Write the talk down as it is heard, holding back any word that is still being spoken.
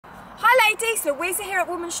ladies, Louisa here at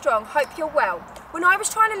Woman Strong. Hope you're well. When I was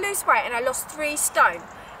trying to lose weight and I lost 3 stone,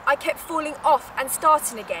 I kept falling off and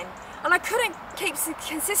starting again. And I couldn't keep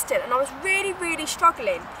consistent and I was really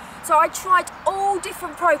struggling. So I tried all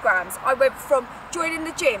different programs. I went from joining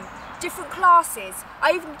the gym, different classes.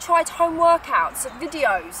 I even tried home workouts,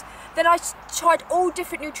 videos. Then I tried all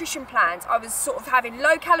different nutrition plans. I was sort of having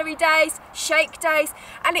low calorie days, shake days,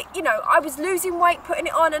 and I was losing weight, putting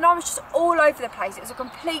it on, and I was just all over the place. It was a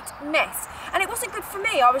complete mess. And it wasn't good for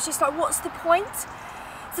me. I was just like, what's the point?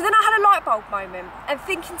 So then I had a light bulb moment and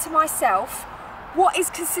thinking to myself, what is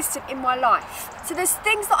consistent in my life? So there's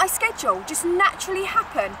things that I schedule, just naturally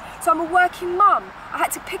happen. So I'm a working mum. I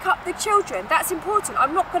had to pick up the children. That's important.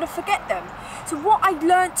 I'm not going to forget them. So what I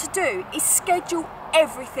learned to do is schedule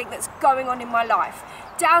everything that's going on in my life,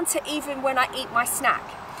 down to even when I eat my snack.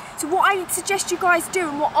 So what I suggest you guys do,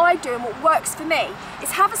 and what I do and what works for me,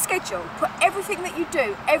 is have a schedule. Put everything that you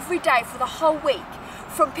do every day for the whole week.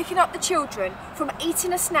 From picking up the children, from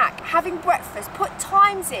eating a snack, having breakfast, put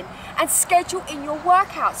times in and schedule in your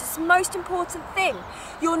workouts. It's the most important thing.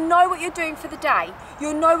 You'll know what you're doing for the day.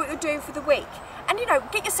 You'll know what you're doing for the week. And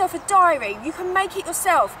get yourself a diary. You can make it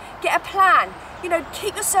yourself. Get a plan.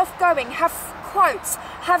 Keep yourself going. Have quotes.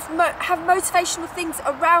 Have motivational things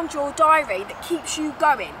around your diary that keeps you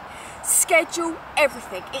going. Schedule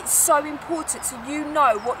everything. It's so important so you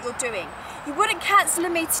know what you're doing. You wouldn't cancel a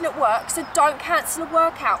meeting at work, so don't cancel a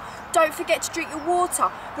workout. Don't forget to drink your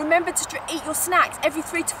water. Remember to eat your snacks every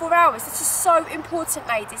 3 to 4 hours. This is so important,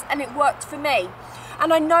 ladies, and it worked for me.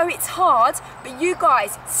 And I know it's hard, but you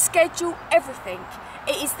guys, schedule everything.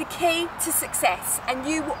 It is the key to success, and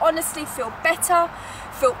you will honestly feel better,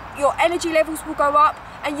 your energy levels will go up,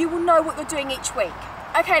 and you will know what you're doing each week.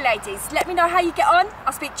 Okay, ladies, let me know how you get on.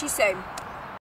 I'll speak to you soon.